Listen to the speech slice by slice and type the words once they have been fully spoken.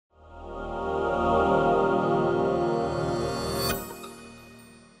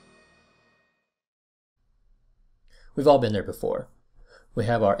We've all been there before. We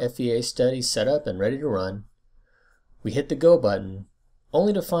have our FEA study set up and ready to run. We hit the go button,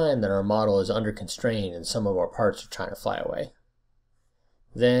 only to find that our model is under constraint and some of our parts are trying to fly away.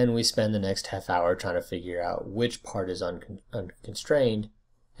 Then we spend the next half hour trying to figure out which part is unconstrained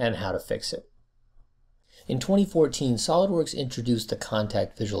and how to fix it. In 2014, SOLIDWORKS introduced the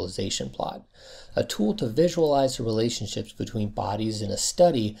contact visualization plot, a tool to visualize the relationships between bodies in a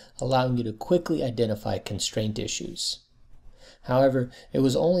study, allowing you to quickly identify constraint issues. However, it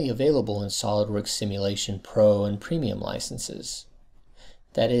was only available in SOLIDWORKS Simulation Pro and Premium licenses.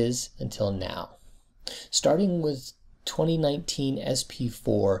 That is, until now. Starting with 2019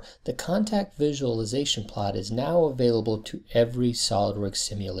 SP4, the contact visualization plot is now available to every SOLIDWORKS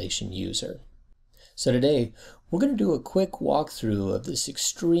simulation user. So today, we're going to do a quick walkthrough of this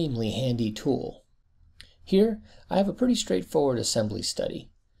extremely handy tool. Here, I have a pretty straightforward assembly study.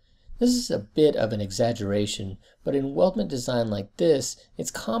 This is a bit of an exaggeration, but in weldment design like this,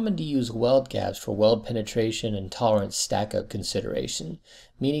 it's common to use weld gaps for weld penetration and tolerance stack-up consideration,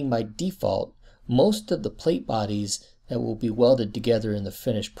 meaning by default, most of the plate bodies that will be welded together in the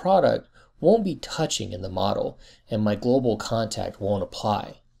finished product won't be touching in the model, and my global contact won't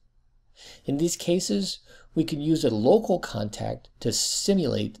apply. In these cases, we can use a local contact to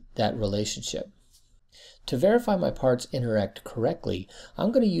simulate that relationship. To verify my parts interact correctly,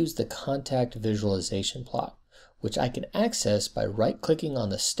 I'm going to use the contact visualization plot, which I can access by right-clicking on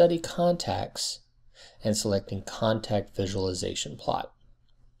the study contacts and selecting Contact Visualization Plot.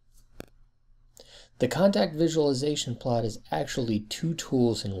 The contact visualization plot is actually two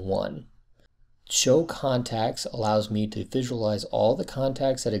tools in one. Show Contacts allows me to visualize all the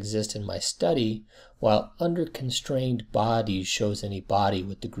contacts that exist in my study, while Underconstrained Bodies shows any body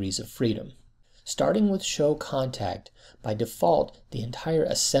with degrees of freedom. Starting with Show Contact, by default the entire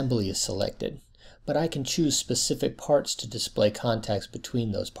assembly is selected, but I can choose specific parts to display contacts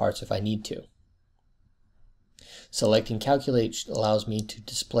between those parts if I need to. Selecting Calculate allows me to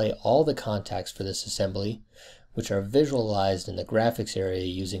display all the contacts for this assembly, which are visualized in the graphics area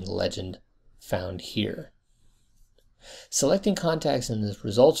using the legend found here. Selecting contacts in the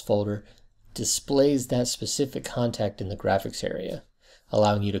results folder displays that specific contact in the graphics area,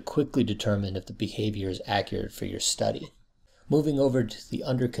 allowing you to quickly determine if the behavior is accurate for your study. Moving over to the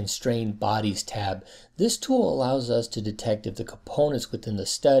Underconstrained Bodies tab, this tool allows us to detect if the components within the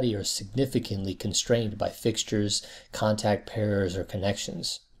study are significantly constrained by fixtures, contact pairs, or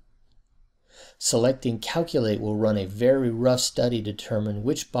connections. Selecting Calculate will run a very rough study to determine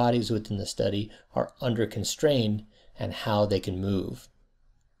which bodies within the study are under-constrained and how they can move.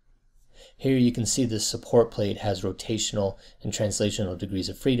 Here you can see the support plate has rotational and translational degrees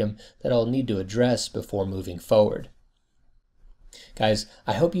of freedom that I'll need to address before moving forward. Guys,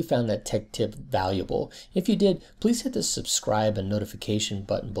 I hope you found that tech tip valuable. If you did, please hit the subscribe and notification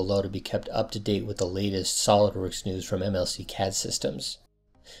button below to be kept up to date with the latest SOLIDWORKS news from MLC CAD systems.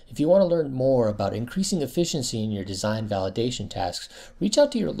 If you want to learn more about increasing efficiency in your design validation tasks, reach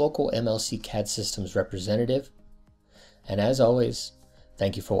out to your local MLC CAD systems representative. And as always,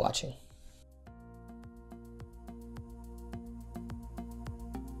 thank you for watching.